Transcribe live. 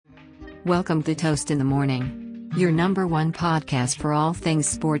Welcome to Toast in the Morning, your number one podcast for all things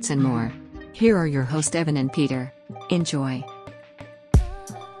sports and more. Here are your hosts, Evan and Peter. Enjoy.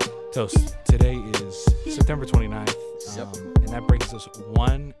 Toast, today is September 29th, and that brings us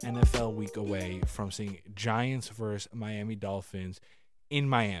one NFL week away from seeing Giants versus Miami Dolphins in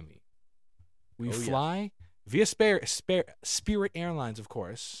Miami. We fly via Spirit Airlines, of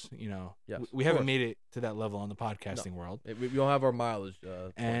course. You know, we haven't made it to that level on the podcasting world. We don't have our mileage.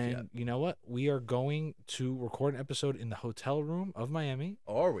 And yet. You know what? We are going to record an episode in the hotel room of Miami.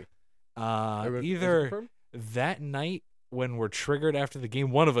 Oh, are we? Either that night when we're triggered after the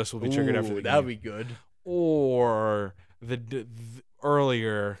game, one of us will be triggered after the game. That'd be good. Or the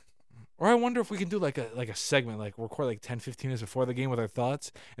earlier, or I wonder if we can do like a segment, like record like 10-15 minutes before the game with our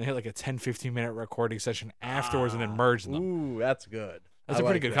thoughts, and hit like a 10-15 minute recording session afterwards, and then merge them. Ooh, that's good. That's a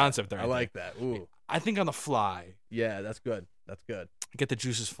pretty good concept there. I like that. Ooh, I think on the fly. Yeah, that's good. That's good. Get the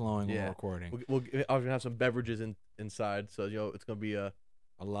juices flowing when we're recording. We'll I'm gonna have some beverages inside, so it's gonna be a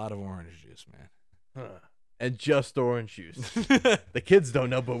lot of orange juice, man. And just orange juice. The kids don't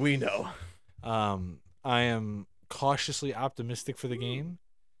know, but we know. I am cautiously optimistic for the game.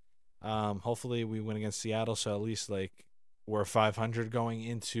 Hopefully we win against Seattle, so at least like we're 500 going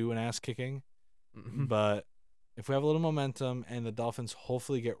into an ass kicking. Mm-hmm. But if we have a little momentum and the Dolphins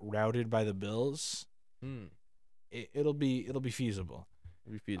hopefully get routed by the Bills, it'll be feasible.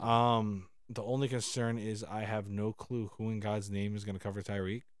 It'll be feasible. The only concern is I have no clue who in God's name is going to cover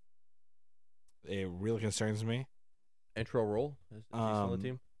Tyreek. It really concerns me. Intro roll is he on the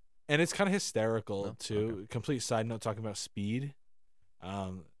team? And it's kind of hysterical, too. Okay. Complete side note, talking about speed.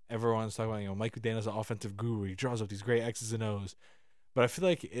 Everyone's talking about, Mike McDaniel's an offensive guru. He draws up these great X's and O's. But I feel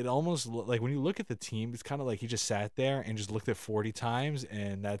like it almost, like when you look at the team, it's kind of like he just sat there and just looked at 40 times,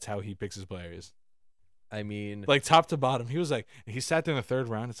 and that's how he picks his players. I mean, like top to bottom. He was like, he sat there in the third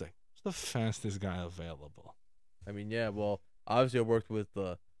round. It's like, who's the fastest guy available? I mean, yeah, well, obviously I worked with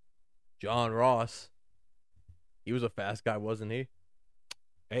John Ross. He was a fast guy, wasn't he?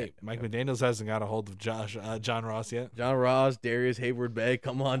 Hey, Mike McDaniels hasn't got a hold of John Ross yet. John Ross, Darius Hayward-Bay,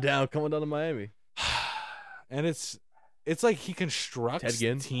 come on down to Miami. And it's like he constructs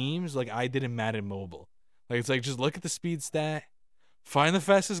teams like I did in Madden Mobile. Like it's like just look at the speed stat, find the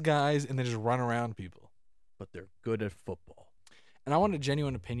fastest guys, and then just run around people. But they're good at football. And I want a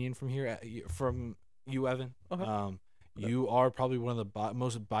genuine opinion from you, Evan. Okay. You are probably one of the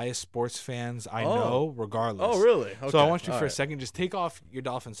most biased sports fans I know, regardless. Oh, really? Okay. So I want you for a second, just take off your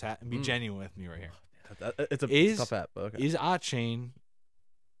Dolphins hat and be genuine with me right here. It's a tough hat, but okay. Is Achane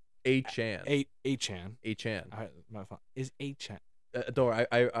A-Chan? A-Chan. A-Chan. Is A-Chan.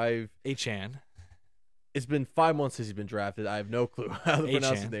 I've A-Chan. It's been 5 months since he's been drafted. I have no clue how to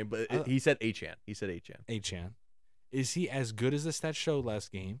pronounce his name, but he said A-Chan. A-Chan. Is he as good as the stats showed last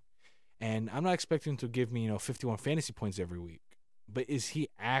game? And I'm not expecting him to give me, 51 fantasy points every week. But is he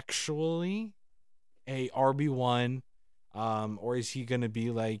actually a RB1? Or is he going to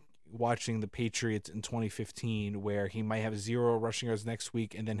be like watching the Patriots in 2015 where he might have 0 rushing yards next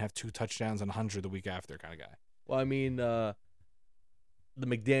week and then have 2 touchdowns and 100 the week after kind of guy? Well, I mean, the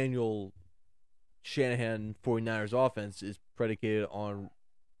McDaniel Shanahan 49ers offense is predicated on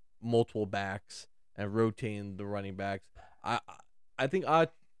multiple backs and rotating the running backs. I think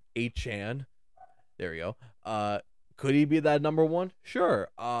A-Chan, there we go. Could he be that number one? Sure.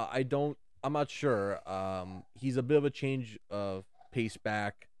 I'm not sure. He's a bit of a change of pace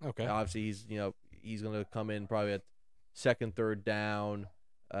back. Okay. Obviously, he's gonna come in probably at second, third down,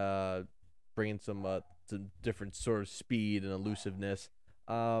 bringing some different sort of speed and elusiveness.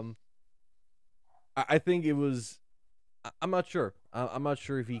 I think it was. I'm not sure. I'm not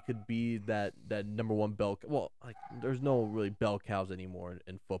sure if he could be that number one bell. Well, like there's no really bell cows anymore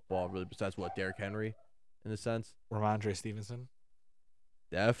in football, really, besides Derrick Henry, in a sense. Ramondre Stevenson.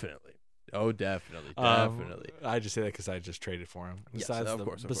 Definitely. Oh, definitely. I just say that because I just traded for him. Besides, of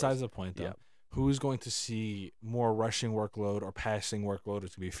course. The point, though, who's going to see more rushing workload or passing workload?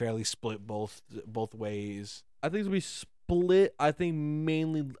 It's going to be fairly split both ways. I think it'll be split. I think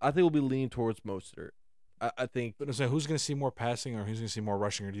we'll be leaning towards Mostert. I think. But so who's going to see more passing or who's going to see more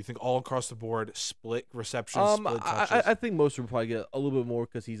rushing? Or do you think all across the board, split receptions, split touches? I think Mostert will probably get a little bit more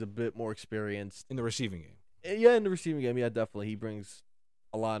because he's a bit more experienced. In the receiving game? Yeah, in the receiving game. Yeah, definitely. He brings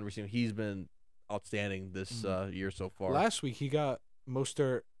a lot in receiving. He's been outstanding this year so far. Last week, he got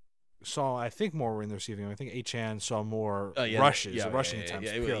Mostert saw, I think, more in the receiving game. I think A-Chan saw more rushes, rushing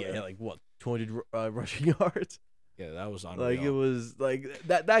attempts. Yeah, like what, 200 rushing yards? Yeah, that was unreal. Like, it was, like,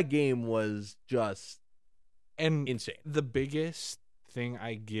 that game was just insane. The biggest thing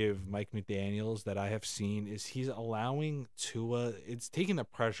I give Mike McDaniels that I have seen is he's allowing Tua. It's taking the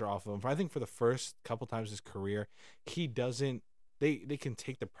pressure off of him. I think for the first couple times in his career, he doesn't. They can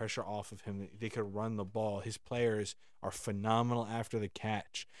take the pressure off of him. They could run the ball. His players are phenomenal after the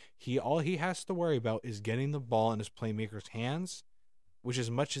catch. All he has to worry about is getting the ball in his playmakers' hands, which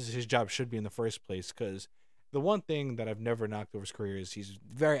as much as his job should be in the first place. Because the one thing that I've never knocked over his career is he's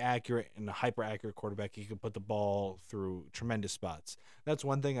very accurate and a hyper accurate quarterback. He can put the ball through tremendous spots. That's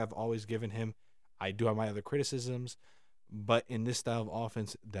one thing I've always given him. I do have my other criticisms. But in this style of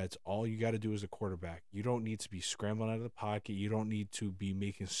offense, that's all you got to do as a quarterback. You don't need to be scrambling out of the pocket. You don't need to be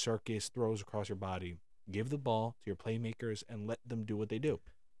making circus throws across your body. Give the ball to your playmakers and let them do what they do.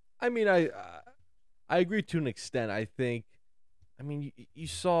 I mean, I agree to an extent. I think, I mean, you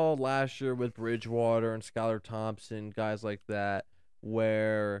saw last year with Bridgewater and Skylar Thompson, guys like that,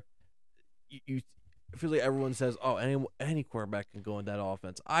 where you I feel like everyone says, "Oh, any quarterback can go in that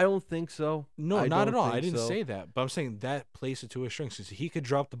offense." I don't think so. No, not at all. I didn't say that, but I'm saying that plays to his strengths. He could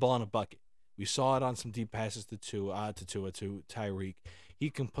drop the ball in a bucket. We saw it on some deep passes to Tyreek. He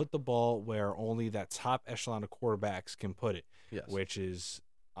can put the ball where only that top echelon of quarterbacks can put it. Yes. Which is,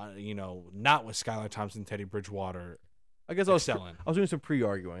 not with Skylar Thompson, Teddy Bridgewater. I guess I was doing some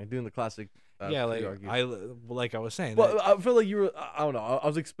pre-arguing, doing the classic. Like I was saying. Well, I feel like you were. I don't know. I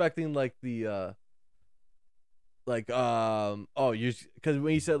was expecting like the. Because when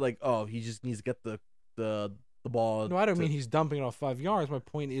he said he just needs to get the ball. No, I don't mean he's dumping it off 5 yards. My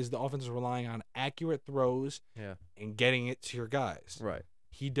point is the offense is relying on accurate throws and getting it to your guys. Right.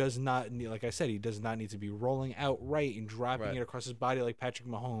 He does not need, like I said, he does not need to be rolling out right and dropping it across his body like Patrick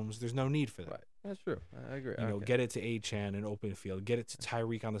Mahomes. There's no need for that. Right. That's true. I agree. Get it to Achane in open field. Get it to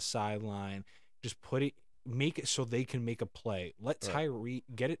Tyreek on the sideline. Just make it so they can make a play. Let Tyreek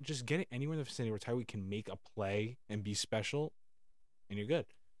get it anywhere in the vicinity where Tyreek can make a play and be special, and you're good.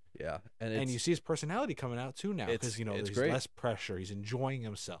 Yeah, and you see his personality coming out too now because there's great. less pressure. He's enjoying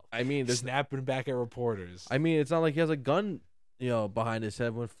himself. I mean, snapping back at reporters. I mean, it's not like he has a gun, behind his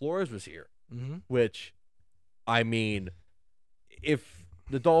head when Flores was here. Mm-hmm. Which, I mean, if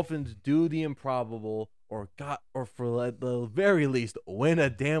the Dolphins do the improbable or for the very least win a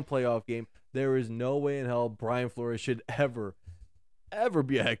damn playoff game, there is no way in hell Brian Flores should ever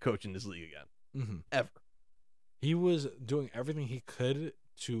be a head coach in this league again. Mm-hmm. Ever. He was doing everything he could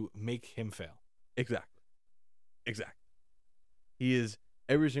to make him fail. Exactly. He is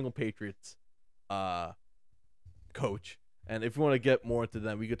every single Patriots coach. And if you want to get more into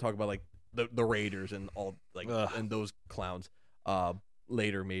them, we could talk about like the Raiders and all and those clowns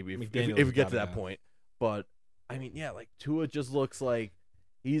later maybe if we get to that point. But I mean, Tua just looks like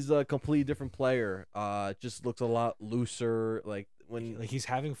he's a completely different player. Just looks a lot looser. Like he's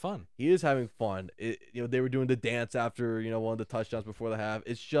having fun. He is having fun. They were doing the dance after one of the touchdowns before the half.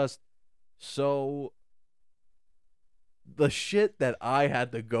 It's just so the shit that I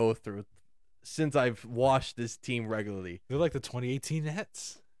had to go through since I've watched this team regularly. They're like the 2018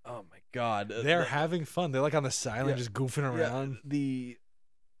 Nets. Oh my God, they're having fun. They're like on the sideline, just goofing around. The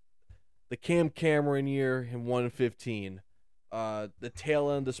Cam Cameron year in 1-15. The tail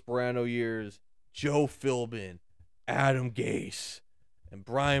end of the Sperano years, Joe Philbin, Adam Gase, and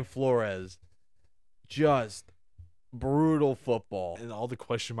Brian Flores. Just brutal football. And all the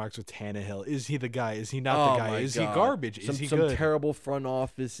question marks with Tannehill. Is he the guy? Is he not the guy? Is he garbage? Is he good? Some terrible front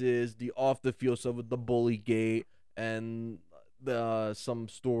offices, the off the field stuff with the bully gate, and some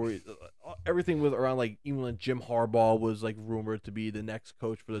stories. Everything with around even when Jim Harbaugh was rumored to be the next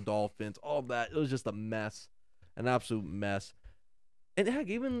coach for the Dolphins. All of that. It was just a mess. An absolute mess. And heck,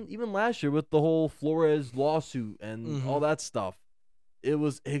 even last year with the whole Flores lawsuit and all that stuff, it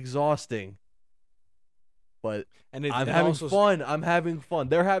was exhausting. But I'm having fun. I'm having fun.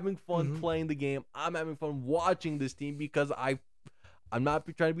 They're having fun playing the game. I'm having fun watching this team because I'm not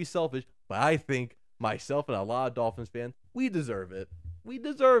trying to be selfish, but I think myself and a lot of Dolphins fans, we deserve it. We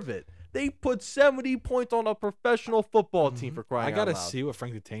deserve it. They put 70 points on a professional football team for crying out loud. I got to see what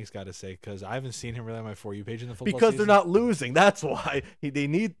Frank the Tank's got to say because I haven't seen him really on my For You page in the football because season. They're not losing. That's why.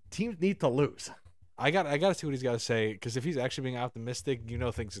 Teams need to lose. I got to see what he's got to say because if he's actually being optimistic,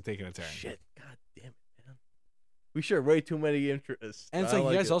 things are taking a turn. Shit. God damn it, man. We share way too many interests. And it's you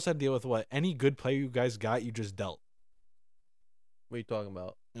guys also had to deal with what? Any good player you guys got, you just dealt. What are you talking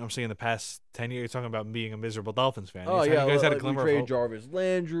about? I'm saying the past 10 years, you're talking about being a miserable Dolphins fan. Oh, you guys had a glimmer we traded of hope. Jarvis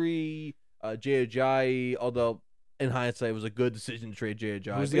Landry, Jay Ajayi, although in hindsight it was a good decision to trade Jay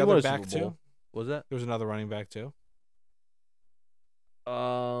Ajayi. Who's the other back too? What was that? There was another running back too.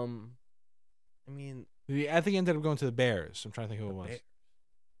 I mean, I think he ended up going to the Bears. I'm trying to think who it was.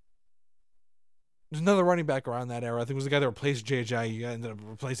 There's another running back around that era. I think it was the guy that replaced J.J. You ended up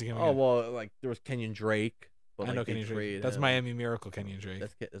replacing him. Oh again. well, like there was Kenyon Drake. But, I know like, they Kenyon Drake. traded That's him. Miami Miracle Kenyon Drake.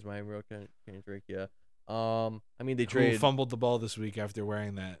 That's Miami Miracle Kenyon Drake. Yeah. I mean they Who traded. fumbled the ball this week after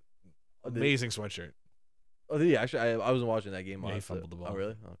wearing that amazing sweatshirt. Oh, did he actually? I wasn't watching that game. Yeah, he Honestly. fumbled the ball. Oh,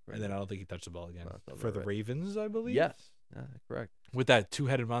 really? Oh, great. And then I don't think he touched the ball again. No, that's not For the right. Ravens, I believe. Yes. Yeah, correct. With that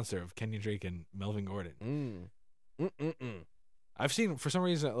two-headed monster of Kenyon Drake and Melvin Gordon. I've seen, for some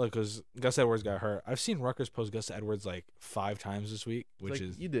reason, because Gus Edwards got hurt, I've seen Rutgers post Gus Edwards like 5 times this week, which Like,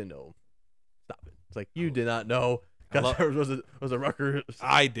 is you didn't know. Stop it. It's like you did not know. I Gus love- Edwards was a Rutgers.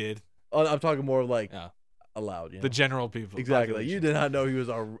 I did. Oh, I'm talking more like Yeah. allowed. You know? The general people. Exactly. Like, you population. did not know he was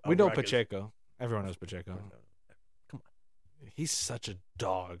a We know Rutgers. Pacheco. Everyone knows Pacheco. Come He's such a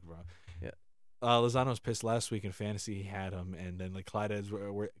dog, bro. Yeah. Lozano was pissed last week in fantasy. He had him, and then like Clyde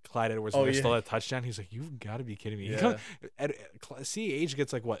Edwards Oh, yeah. stole that touchdown. He's like, "You've got to be kidding me!" Yeah. CH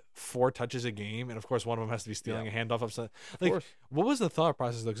gets like what 4 touches a game, and of course one of them has to be stealing a handoff upside. Of Like, course. what was the thought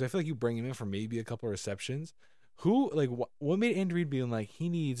process though? Because I feel like you bring him in for maybe a couple of receptions. Who like what made Andy Reid being like he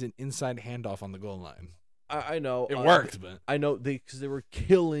needs an inside handoff on the goal line? I know. It worked, but I know because they were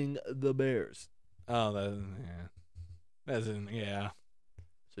killing the Bears. oh, yeah,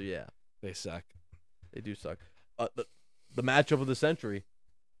 So yeah, they suck. they do suck. The matchup of the century.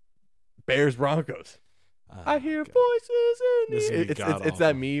 Bears Broncos. I hear God. voices in This is the. gonna be It's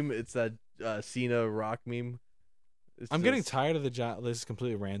that god-awful. meme. It's that Cena Rock meme. It's I'm getting just- tired of the Giants. This is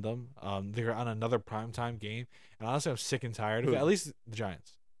completely random. They're on another primetime game, and honestly, I'm sick and tired of it. Who? At least the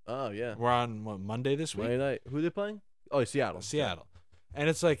Giants. Oh yeah. We're on Monday this week. Monday night. Who are they playing? Oh, Seattle. Seattle, and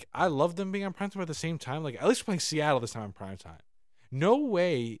it's like I love them being on primetime, but at the same time, like at least we're playing Seattle this time on primetime. No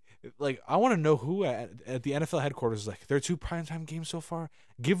way. Like I want to know who at the NFL headquarters is like there are 2 primetime games so far.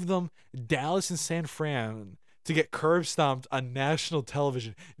 Give them Dallas and San Fran to get curb stomped on national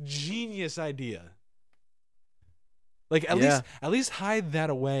television. Genius idea. Like at least hide that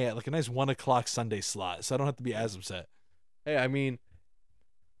away at like a nice 1:00 Sunday slot, so I don't have to be as upset. Hey, I mean,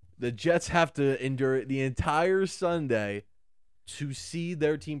 the Jets have to endure the entire Sunday to see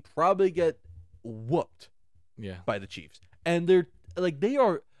their team probably get whooped Yeah. by the Chiefs, and they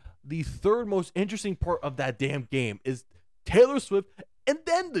are the third most interesting part of that damn game is Taylor Swift, and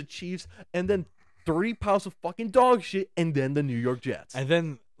then the Chiefs, and then 3 pounds of fucking dog shit, and then the New York Jets. And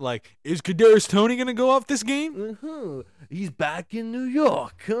then like, is Kadarius Toney gonna go off this game? He's back in New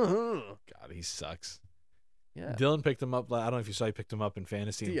York. God, he sucks. Yeah. Dylan picked him up. I don't know if you saw. He picked him up in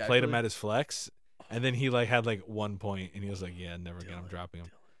fantasy and Yeah, played him actually. at his flex, and then he like had like 1 point, and he was like, "Yeah, never again. I'm dropping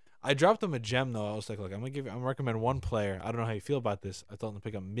him." I dropped him a gem though. I was like, "Look, I'm gonna recommend one player. I don't know how you feel about this. I told him to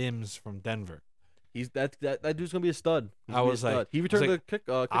pick up Mims from Denver. He's that dude's gonna be a stud. He's I gonna be a was like- stud. he I was returned like, the kick.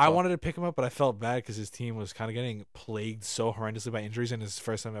 I kickoff. wanted to pick him up, but I felt bad because his team was kind of getting plagued so horrendously by injuries, and his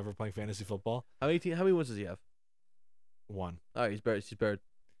first time ever playing fantasy football. How many wins does he have? 1. All right, he's better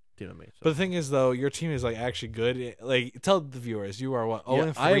team than me. So. But the thing is, though, your team is like actually good. Like, tell the viewers, you are what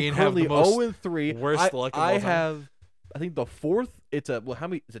 0-3 I am and have currently the most 0-3. worst luck of all I time? have, I think the 4th. It's a how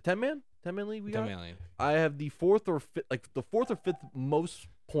many? It's a 10-man league we got. million, I have the 4th or 5th, like the 4th or 5th most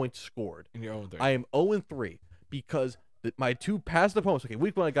points scored. and you're 0-3. I am 0-3 because my 2 past opponents. Okay,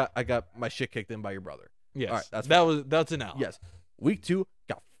 week 1 I got my shit kicked in by your brother. Yes, All right, that's an L. Yes. Week 2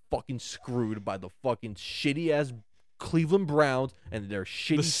 got fucking screwed by the fucking shitty ass Cleveland Browns and their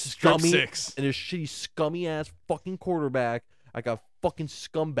shitty The strip scummy 6. and their shitty scummy ass fucking quarterback. I got fucking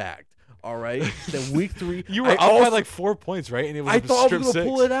scumbagged. All right. Then week 3, You were I up by also- like 4 points, right? And it was I a thought I strip was gonna 6.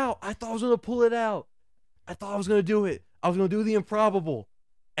 pull it out. I thought I was gonna pull it out. I thought I was gonna do it. I was gonna do the improbable,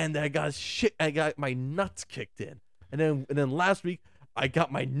 and then I got my nuts kicked in, and then last week I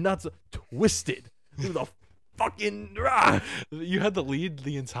got my nuts twisted through the fucking You had the lead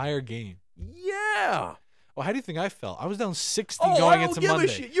the entire game. yeah. Well, how do you think I felt? I was down 60 Oh, I going don't into give Monday. a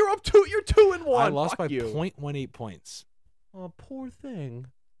shit. You're up 2. You're 2-1. I lost Fuck by you. 0.18 points, Oh, poor thing.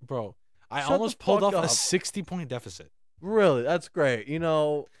 bro. I Shut the almost pulled fuck off a up. 60-point deficit. Really, that's great. You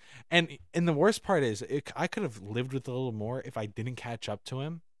know, And the worst part is, I could have lived with a little more if I didn't catch up to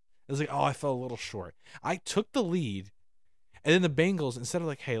him. It was like, oh, I fell a little short. I took the lead, and then the Bengals, instead of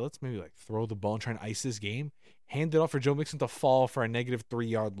like, hey, let's maybe like throw the ball and try and ice this game, handed off for Joe Mixon to fall for a negative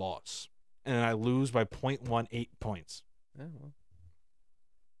 3-yard loss. And I lose by 0.18 points. yeah, well,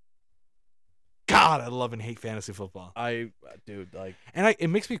 God, I love and hate fantasy football. dude, like, And it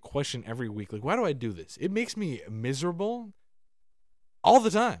makes me question every week, like, why do I do this? It makes me miserable all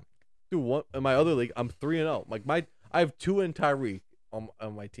the time. dude, what in my other league, I'm 3-0. Like I have 2 and Tyreek on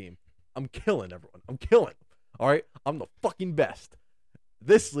my team. I'm killing everyone. I'm killing. All right, I'm the fucking best.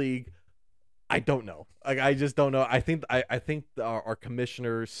 This league, I don't know. Like I just don't know. I think our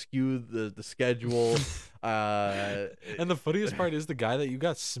commissioner skewed the schedule. And the funniest part is the guy that you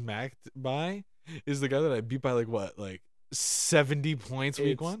got smacked by is the guy that I beat by like 70 points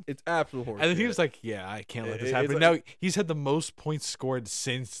week one. It's absolute horse. And then he shit. was like, "Yeah, I can't let this It's happen." like- Now he's had the most points scored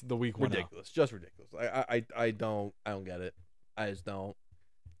since the week one. ridiculous, just ridiculous. I don't get it. I just don't.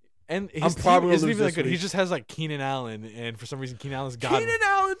 And I'm his probably team gonna isn't lose even that this good. He week. just has like Keenan Allen, and for some reason Keenan Allen's got him. Keenan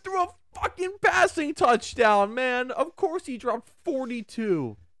Allen threw a fucking passing touchdown, man. Of course he dropped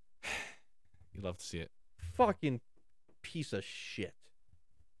 42. You love to see it. Fucking piece of shit.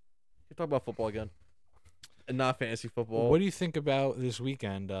 Can we talk about football again? And not fantasy football. What do you think about this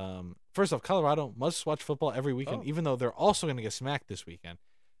weekend? First off, Colorado must watch football every weekend, Oh. even though they're also going to get smacked this weekend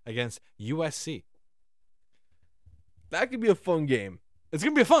against USC. That could be a fun game. It's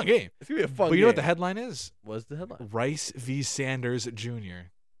going to be a fun game. It's gonna be a fun But game. you know what the headline is? What's the headline? Rice v. Sanders Jr.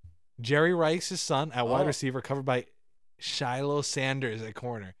 Jerry Rice's son at wide Oh. receiver, covered by Shiloh Sanders at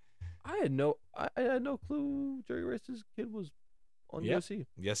corner. I had no clue Jerry Rice's kid was on Yep. USC.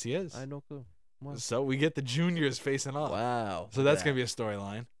 Yes, he is. I had no clue. Wow. So we get the juniors facing off. Wow. So that's going to be a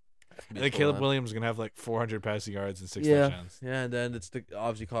storyline. And then Caleb Williams is going to have like 400 passing yards and 6 touchdowns. Yeah, and then it's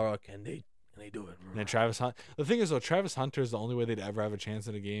obviously Colorado. Can they do it? And then Travis Hunt. The thing is, though, Travis Hunter is the only way they'd ever have a chance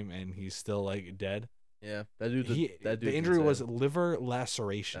in a game, and he's still like dead. Yeah, that dude's The injury was liver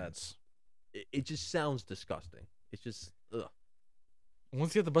lacerations. It just sounds disgusting. It's just ugh.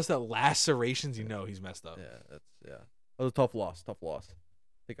 Once you have to bust out lacerations, you know he's messed up. Yeah, that was a tough loss.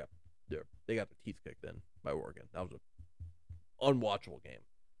 They got their teeth kicked in by Oregon. That was an unwatchable game.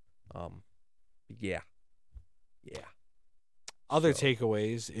 Yeah. Other So-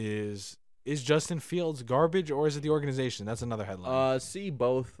 takeaways is Justin Fields garbage or is it the organization? That's another headline. See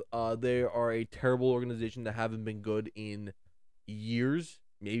both. They are a terrible organization that haven't been good in years,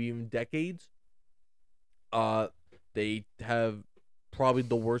 maybe even decades. They have probably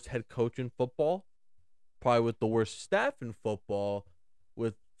the worst head coach in football, probably with the worst staff in football,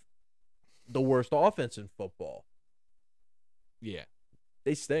 with the worst offense in football. Yeah.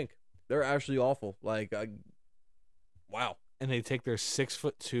 They stink. They're actually awful. Like, wow. And they take their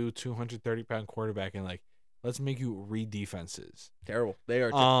 6'2", 230-pound quarterback and like, let's make you read defenses. Terrible. They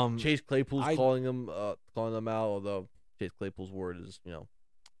are. Chase Claypool's calling them out, although Chase Claypool's word is, with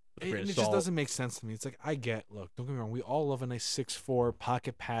a grain It of just salt. doesn't make sense to me. It's like, look, don't get me wrong. We all love a nice 6'4"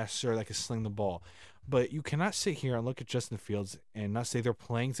 pocket passer that can sling the ball. But you cannot sit here and look at Justin Fields and not say they're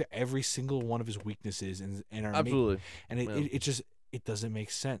playing to every single one of his weaknesses and are Absolutely. it doesn't make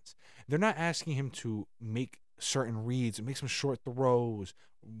sense. They're not asking him to make certain reads, make some short throws,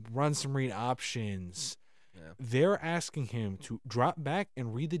 run some read options. Yeah. They're asking him to drop back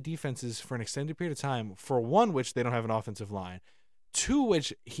and read the defenses for an extended period of time, for one, which they don't have an offensive line, two,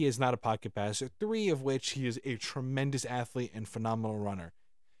 which he is not a pocket passer, three of which he is a tremendous athlete and phenomenal runner.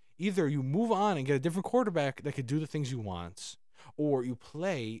 Either you move on and get a different quarterback that could do the things you want, or you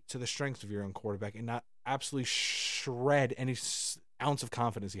play to the strengths of your own quarterback and not absolutely shred any ounce of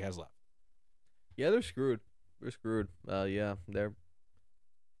confidence he has left. Yeah, they're screwed. They're screwed. Yeah, they're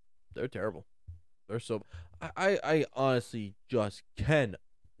terrible. They're so. I honestly just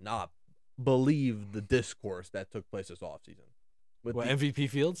cannot believe the discourse that took place this offseason. MVP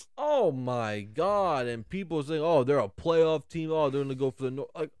Fields? Oh my God! And people saying, "Oh, they're a playoff team. Oh, they're gonna go for the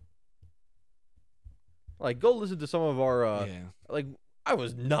like go listen to some of our like. I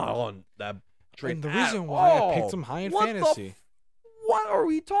was not on that train. And the at reason why all. I picked him high in What fantasy. What are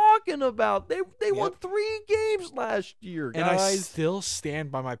we talking about? They won Yep. 3 games last year, guys. And I still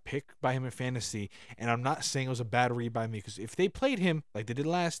stand by my pick by him in fantasy, and I'm not saying it was a bad read by me, because if they played him like they did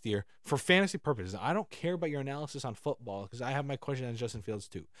last year for fantasy purposes, I don't care about your analysis on football, because I have my question on Justin Fields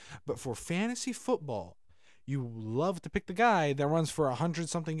too. But for fantasy football, you love to pick the guy that runs for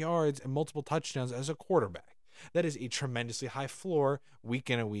 100-something yards and multiple touchdowns as a quarterback. That is a tremendously high floor week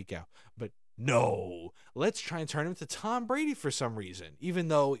in and week out. But no, let's try and turn him to Tom Brady for some reason. Even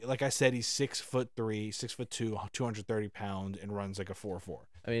though, like I said, he's 6'3", 6'2", 230 pounds, and runs like a 4.4.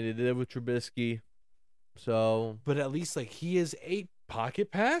 I mean, they did it with Trubisky, so But at least like he is a pocket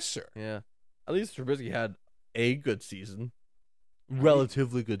passer. yeah. At least Trubisky had a good season,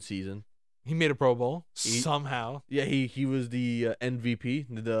 relatively good season. He made a Pro Bowl He- somehow. Yeah, he was the MVP,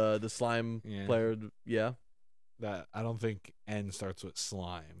 the slime Yeah. player. Yeah, That I don't think N starts with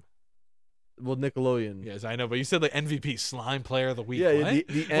slime. well, Nickelodeon. Yes, I know, but you said like MVP, slime player of the week. Yeah,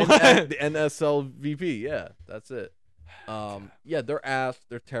 What? the NSL VP. Yeah, that's it. Yeah, they're ass.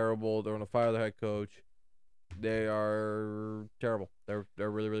 They're terrible. They're on a fire their head coach. They are terrible. They're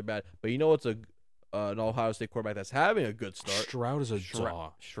really really bad. But you know what's a an Ohio State quarterback that's having a good start. Stroud is a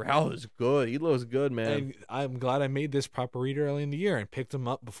dog. Stroud is good. He looks good, man. And I'm glad I made this proper read early in the year and picked him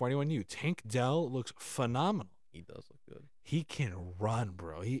up before anyone knew. Tank Dell looks phenomenal. He does look good. He can run,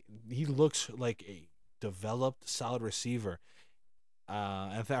 bro. He looks like a developed, solid receiver.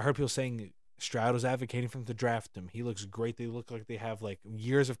 I heard people saying Stroud was advocating for him to draft him. He looks great. They look like they have like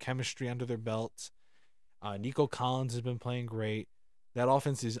years of chemistry under their belts. Nico Collins has been playing great. That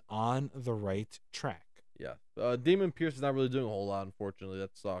offense is on the right track. Yeah. Damon Pierce is not really doing a whole lot, unfortunately.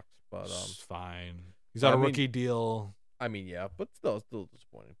 That sucks. But It's fine. He's on a rookie deal. I mean, yeah, but still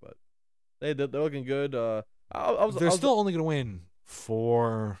disappointing. But they're looking good. They're still only going to win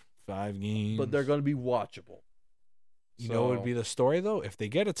 4-5 games. But they're going to be watchable. You know what would be the story, though? If they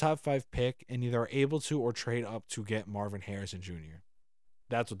get a top 5 pick and either are able to or trade up to get Marvin Harrison Jr.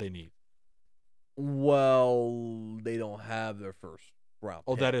 That's what they need. Well, they don't have their first round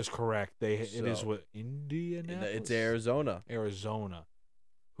Oh, pick. that is correct. It is what, Indianapolis? It's Arizona. Arizona,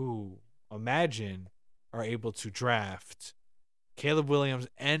 who, imagine, are able to draft Caleb Williams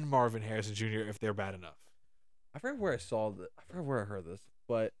and Marvin Harrison Jr. if they're bad enough. I forget where I saw that. I forget where I heard this,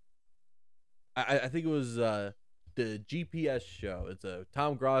 but I think it was the GPS show. It's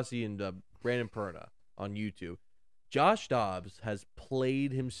Tom Grossi and Brandon Perna on YouTube. Josh Dobbs has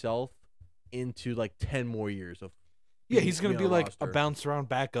played himself into like 10 more years of. Yeah, he's going to be like roster. a bounce around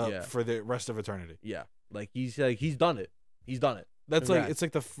backup Yeah. for the rest of eternity. Yeah, like he's done it. He's done it. That's Congrats. like, it's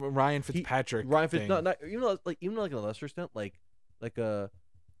like the Ryan Fitzpatrick Ryan thing. not even like a lesser extent, like a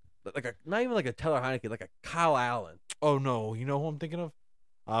not even like a Taylor Heineke, like a Kyle Allen. Oh, no. You know who I'm thinking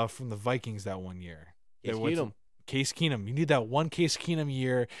of? From the Vikings that one year. Case Keenum. You need that one Case Keenum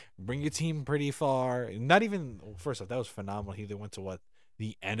year. Bring your team pretty far. Not even, first off, that was phenomenal. They went to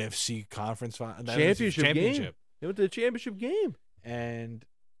the NFC conference championship game. They went to the championship game. And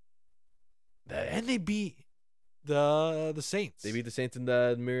they beat the Saints. They beat the Saints in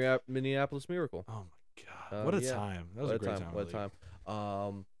the Minneapolis Miracle. Oh my God. What a time. That was a great time. What a time.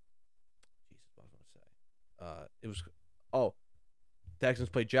 Jesus, what was I going to say? It was Texans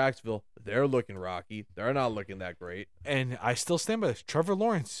play Jacksonville. They're looking rocky. They're not looking that great. And I still stand by this. Trevor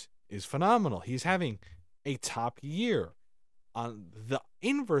Lawrence is phenomenal. He's having a top year. On the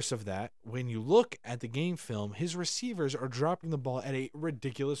inverse of that, when you look at the game film, his receivers are dropping the ball at a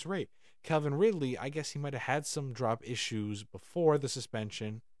ridiculous rate. Calvin Ridley, I guess he might have had some drop issues before the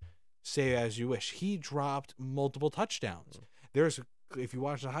suspension. Say as you wish. He dropped multiple touchdowns. If you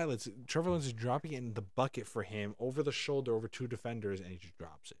watch the highlights, Trevor Lawrence is dropping it in the bucket for him over the shoulder over 2 defenders, and he just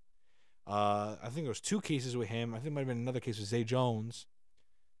drops it. I think there was 2 cases with him. I think it might have been another case with Zay Jones.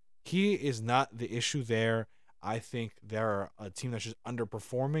 He is not the issue there. I think they're a team that's just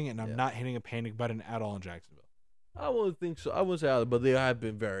underperforming, and I'm not hitting a panic button at all in Jacksonville. I wouldn't think so. I wouldn't say that, but they have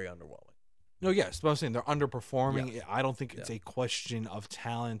been very underwhelming. No, yes, but I'm saying they're underperforming. Yes. I don't think it's a question of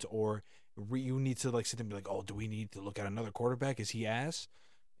talent or you need to sit there and be like, oh, do we need to look at another quarterback? Is he ass?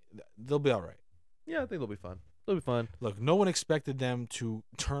 They'll be all right. Yeah, I think they'll be fine. They'll be fine. Look, no one expected them to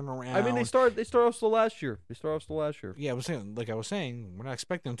turn around. I mean, they start off slow last year. Yeah, I was saying, we're not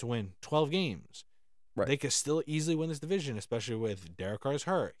expecting them to win 12 games. Right. They could still easily win this division, especially with Derek Carr's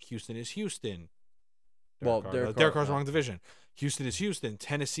hurt. Houston is Houston. Derek Carr's wrong division. Houston is Houston.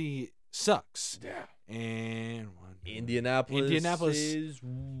 Tennessee sucks. Yeah. And Indianapolis is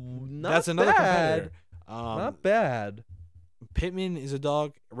not that's another bad. competitor. Not bad. Pittman is a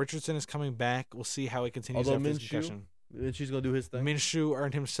dog. Richardson is coming back. We'll see how he continues Although after his concussion. Minshew, going to do his thing. Minshew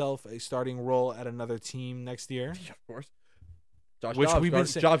earned himself a starting role at another team next year. Yeah, of course.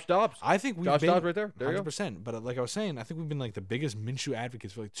 Josh Dobbs. I think we've Josh been Dobbs right there. There 100%. But like I was saying, I think we've been the biggest Minshew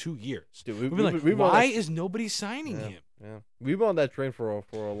advocates for 2 years. Dude, we've been why is nobody signing him? Yeah, we've been on that train for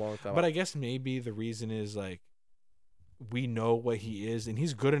a long time. But I guess maybe the reason is we know what he is, and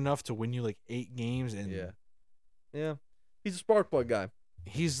he's good enough to win you 8 games. And yeah, he's a spark plug guy.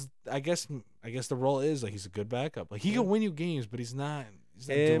 He's I guess the role is he's a good backup. He can win you games, but he's not.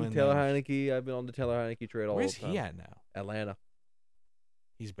 And Taylor Heineke, I've been on the Taylor Heineke trade all the time. Where's he at now? Atlanta.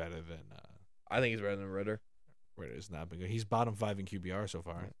 He's better than. I think he's better than Ritter. Ritter's not been good. He's bottom 5 in QBR so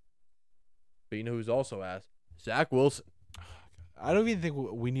far. But you know who's also ass? Zach Wilson. I don't even think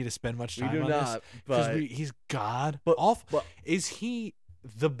we need to spend much time on this. But he's god but, awful. But, is he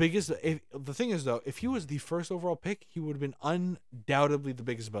the biggest? The thing is, though, if he was the first overall pick, he would have been undoubtedly the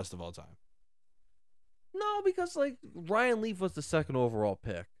biggest bust of all time. No, because Ryan Leaf was the 2nd overall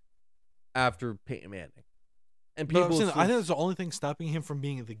pick after Peyton Manning. And people, I think that's the only thing stopping him from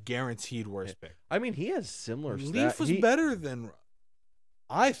being the guaranteed worst pick. I mean, he has similar stats. Leaf was better than.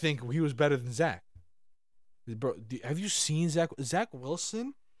 I think he was better than Zach. Bro, have you seen Zach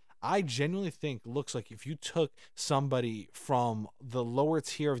Wilson? I genuinely think looks like if you took somebody from the lower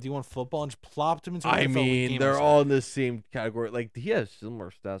tier of D1 football and just plopped them into an I NFL mean, game they're or all in the same category. Like, he has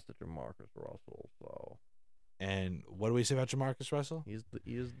similar stats to Jamarcus Russell, so and what do we say about Jamarcus Russell? he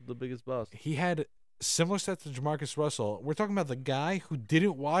is the biggest bust. He had similar stats to Jamarcus Russell. We're talking about the guy who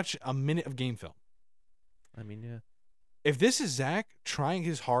didn't watch a minute of game film. I mean, yeah. If this is Zach trying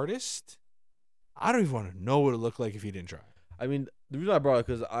his hardest, I don't even want to know what it looked like if he didn't try. I mean, the reason I brought it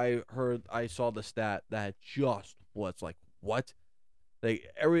because I saw the stat that just was like, what? Like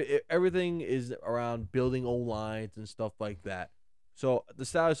everything is around building O lines and stuff like that. So the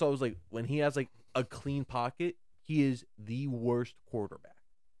stat I saw was like when he has like a clean pocket, he is the worst quarterback.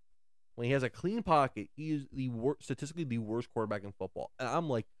 When he has a clean pocket, he is statistically the worst quarterback in football. And I'm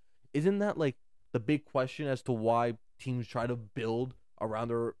like, isn't that like the big question as to why teams try to build around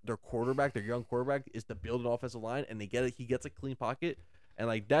their quarterback, their young quarterback, is to build an offensive line, and he gets a clean pocket, and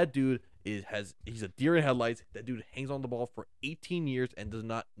like that dude he's a deer in headlights. That dude hangs on the ball for 18 years and does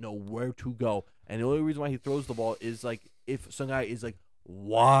not know where to go. And the only reason why he throws the ball is like if some guy is like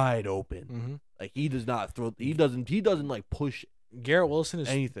wide open, Mm-hmm. like he does not throw. He doesn't like push. Garrett Wilson is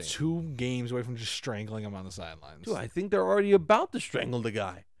Anything. 2 games away from just strangling him on the sidelines. Dude, I think they're already about to strangle the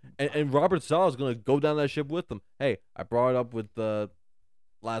guy, and Robert Saleh is going to go down that ship with them. Hey, I brought it up with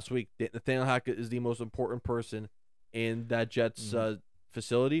last week. Nathaniel Hackett is the most important person in that Jets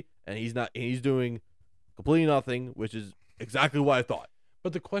facility, and he's not. And he's doing completely nothing, which is exactly what I thought.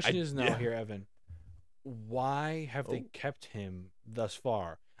 But the question is now yeah. here, Evan, why have they kept him thus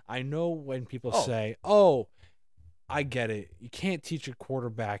far? I know when people say, "Oh, I get it. You can't teach a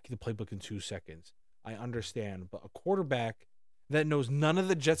quarterback the playbook in 2 seconds." I understand, but a quarterback that knows none of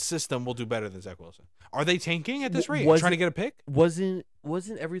the Jets system will do better than Zach Wilson. Are they tanking at this rate? Trying to get a pick? Wasn't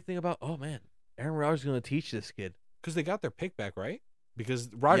everything about? Oh man, Aaron Rodgers is going to teach this kid Because they got their pick back, right? Because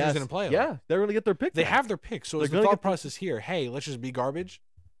Rodgers didn't play him. Yeah, they're going to get their pick. They back. have their pick. So They're is the gonna thought get process here, hey, let's just be garbage?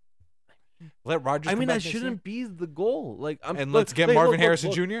 Let Rodgers I mean, come back that next shouldn't be the goal. Like, let's get Marvin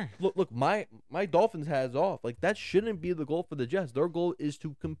Harrison Jr. Jr. Look, my Dolphins has off. Like, that shouldn't be the goal for the Jets. Their goal is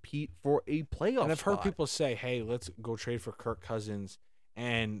to compete for a playoff And I've heard spot. people say, hey, let's go trade for Kirk Cousins.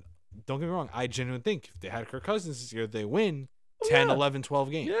 And don't get me wrong, I genuinely think if they had Kirk Cousins this year, they win 10, 11, 12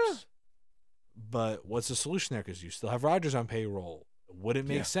 games. Yeah. But what's the solution there? Because you still have Rodgers on payroll. Would it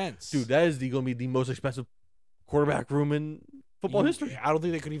make sense? Dude, that is going to be the most expensive quarterback room in football history. I don't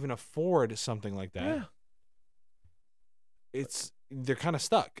think they could even afford something like that. Yeah. They're kind of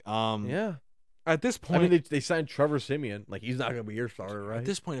stuck. Yeah. At this point, I mean, they signed Trevor Siemian. Like, he's not going to be your starter, right? At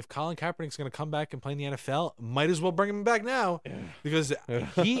this point, if Colin Kaepernick's going to come back and play in the NFL, might as well bring him back now because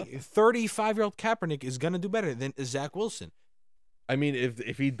 35-year-old Kaepernick is going to do better than Zach Wilson. I mean,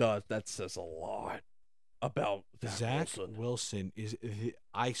 if he does, that says a lot about Zach Wilson is,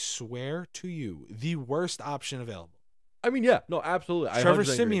 I swear to you, the worst option available. I mean, yeah, no, absolutely. Trevor 100%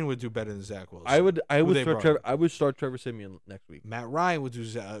 Siemian agree. would do better than Zach Wilson. I would start Trevor Siemian next week. Matt Ryan would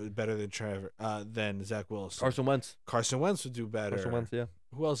do better than Zach Wilson. Carson Wentz would do better. Carson Wentz, yeah.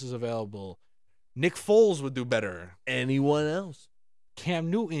 Who else is available? Nick Foles would do better. Anyone else? Cam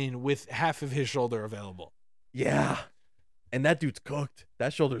Newton with half of his shoulder available. Yeah. And that dude's cooked.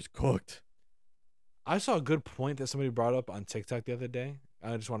 That shoulder's cooked. I saw a good point that somebody brought up on TikTok the other day.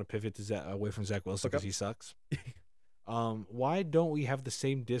 I just want to pivot to away from Zach Wilson because he sucks. Why don't we have the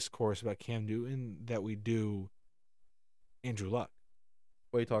same discourse about Cam Newton that we do Andrew Luck?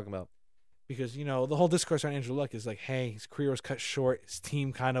 What are you talking about? Because, the whole discourse on Andrew Luck is like, hey, his career was cut short. His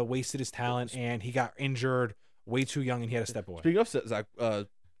team kind of wasted his talent, and he got injured way too young, and he had to step away. Speaking of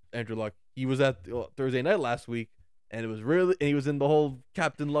Andrew Luck, he was at Thursday night last week, and he was in the whole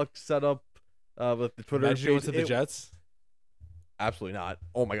Captain Luck setup with the Twitter. Imagine he went to the Jets? Absolutely not.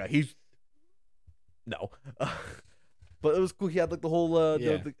 Oh my God, no. But it was cool. He had like the whole.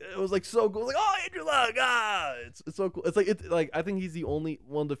 It was like so cool. Like, oh, Andrew Luck, it's so cool. It's like I think he's the only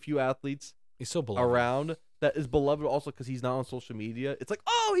one of the few athletes he's so beloved around that is beloved also because he's not on social media. It's like,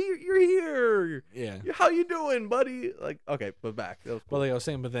 oh, you're here. Yeah. How you doing, buddy? Like, okay, but back. That was cool. Well, like I was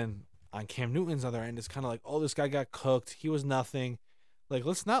saying, but then on Cam Newton's other end, it's kind of like, oh, this guy got cooked. He was nothing. Like,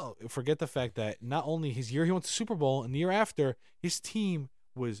 let's not forget the fact that not only his year he went to Super Bowl, and the year after, his team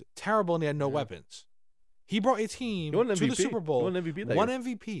was terrible and they had no weapons. He brought a team to the Super Bowl. He won MVP that one year.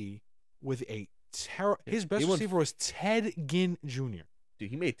 MVP with a his best receiver was Ted Ginn Jr. Dude,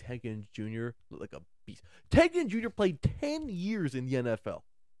 he made Ted Ginn Jr. look like a beast. Ted Ginn Jr. played 10 years in the NFL.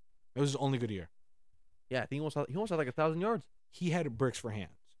 It was his only good year. Yeah, I think he almost had like 1,000 yards. He had bricks for hands,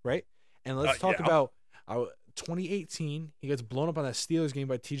 right? And let's talk about 2018. He gets blown up on that Steelers game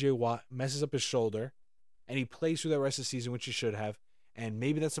by T.J. Watt, messes up his shoulder, and he plays through that rest of the season, which he should have. And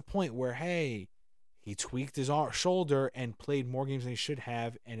maybe that's a point where, hey, he tweaked his shoulder and played more games than he should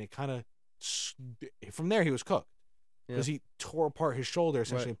have, and it kind of from there he was cooked because he tore apart his shoulder.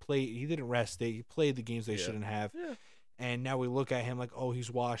 Essentially, he didn't rest it. He played the games they shouldn't have, and now we look at him like, oh,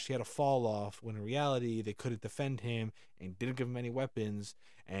 he's washed. He had a fall off. When in reality, they couldn't defend him and didn't give him any weapons,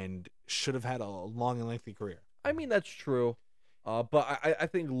 and should have had a long and lengthy career. I mean, that's true, but I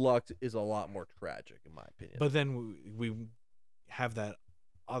think luck is a lot more tragic in my opinion. But then we have that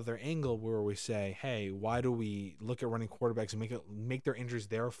other angle where we say, hey, why do we look at running quarterbacks and make their injuries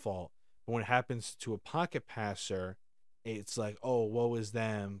their fault? But when it happens to a pocket passer, it's like, oh, woe is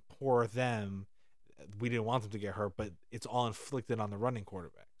them, poor them. We didn't want them to get hurt, but it's all inflicted on the running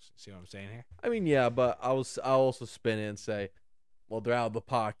quarterbacks. See what I'm saying here? I mean, yeah, but I'll also spin it and say, well, they're out of the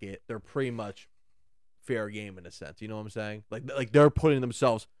pocket. They're pretty much fair game in a sense. You know what I'm saying? Like they're putting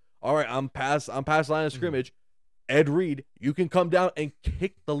themselves, all right, I'm past line of scrimmage. Ed Reed, you can come down and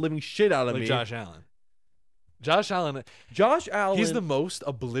kick the living shit out of me. Josh Allen. Josh Allen. He's the most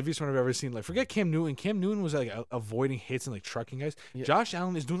oblivious one I've ever seen. Like, forget Cam Newton. Cam Newton was like avoiding hits and like trucking guys. Yeah. Josh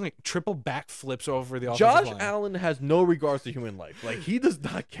Allen is doing like triple backflips over the offensive line. Josh Allen has no regards to human life. Like, he does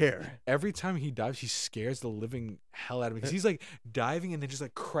not care. Every time he dives, he scares the living hell out of me because he's like diving and then just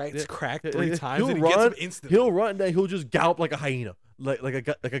like cracked 3 times and he gets him instantly. He'll run and then he'll just gallop like a hyena, like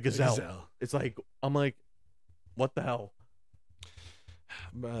a gazelle. It's like, I'm like, what the hell?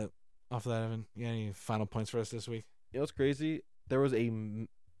 But off of that, Evan, you got any final points for us this week? You know what's crazy? There was a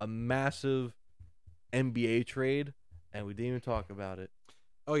massive NBA trade, and we didn't even talk about it.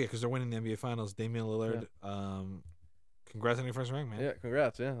 Oh, yeah, because they're winning the NBA Finals. Damian Lillard, congrats on your first ring, man. Yeah,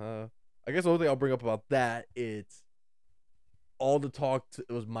 congrats, yeah. I guess the only thing I'll bring up about that, it's all the talk,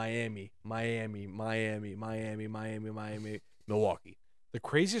 it was Miami, Milwaukee. The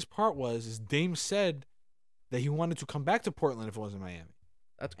craziest part is Dame said that he wanted to come back to Portland if it wasn't Miami.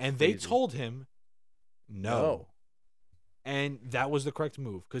 That's and crazy. they told him no. And that was the correct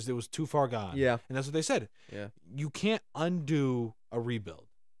move because it was too far gone. Yeah. And that's what they said. Yeah. You can't undo a rebuild.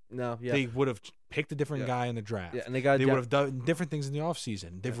 No, yeah. They would have picked a different guy in the draft. Yeah, and they would have done different things in the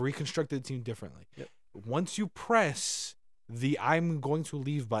offseason. They've reconstructed the team differently. Yep. Once you press the I'm going to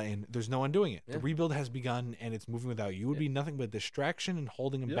leave button, there's no undoing it. Yeah. The rebuild has begun, and it's moving without you. It would be nothing but distraction and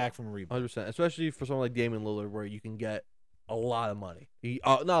holding him back from a rebuild. 100%. Especially for someone like Damian Lillard where you can get a lot of money.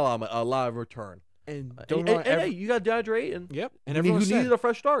 Not a lot of money, a lot of return. And hey, you got DeAndre Ayton. Yep. And who needed a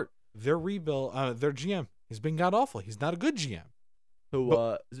fresh start. Their rebuild, their GM has been god awful. He's not a good GM. Who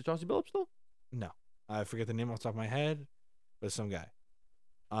is it? Chauncey Billups still? No, I forget the name off the top of my head, but it's some guy.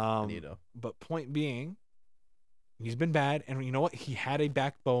 But point being, he's been bad, and you know what? He had a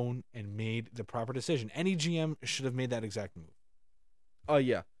backbone and made the proper decision. Any GM should have made that exact move. Oh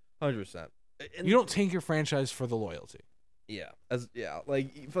yeah, 100%. You don't tank your franchise for the loyalty. Yeah,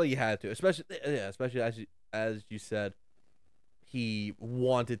 like you feel like you had to, especially as you said, he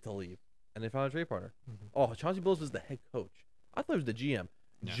wanted to leave, and they found a trade partner. Mm-hmm. Oh, Chauncey Billups was the head coach. I thought he was the GM.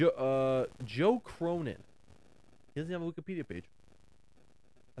 No. Joe Cronin. He doesn't have a Wikipedia page.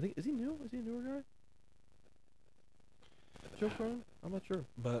 I think is he new? Is he a newer guy? Joe Cronin? I'm not sure.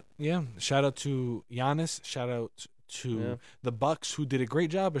 But yeah, shout out to Giannis. Shout out to the Bucks, who did a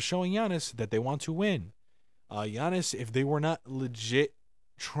great job of showing Giannis that they want to win. Giannis, if they were not legit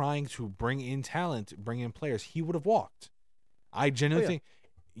trying to bring in talent, bring in players, he would have walked. I genuinely think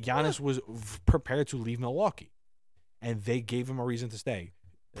Giannis was prepared to leave Milwaukee, and they gave him a reason to stay.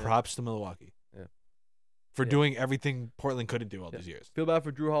 Props to Milwaukee for doing everything Portland couldn't do all these years. Feel bad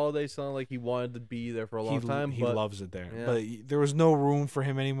for Drew Holiday. Sounded like he wanted to be there for a long time. He loves it there. Yeah. But there was no room for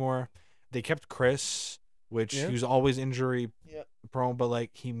him anymore. They kept Chris, which he was always injury prone, but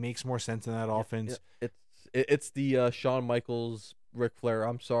like he makes more sense in that offense. Yeah. It's the Shawn Michaels, Ric Flair.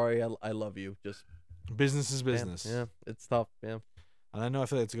 I'm sorry, I love you. Just business is business. Yeah, it's tough. Yeah. I know. I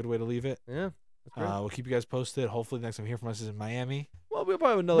feel like it's a good way to leave it. Yeah. We'll keep you guys posted. Hopefully, the next time you hear from us is in Miami. Well, we'll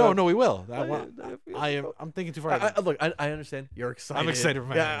probably have another. No, we will. I'm thinking too far. Look, I understand. You're excited. I'm excited for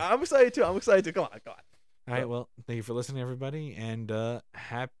Miami. Yeah, I'm excited too. Come on. All right. Well, thank you for listening, everybody, and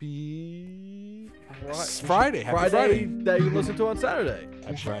happy Friday. Happy Friday that you listen to on Saturday.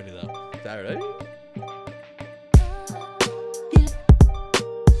 Happy Friday though. Saturday.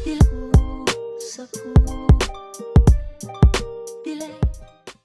 Support.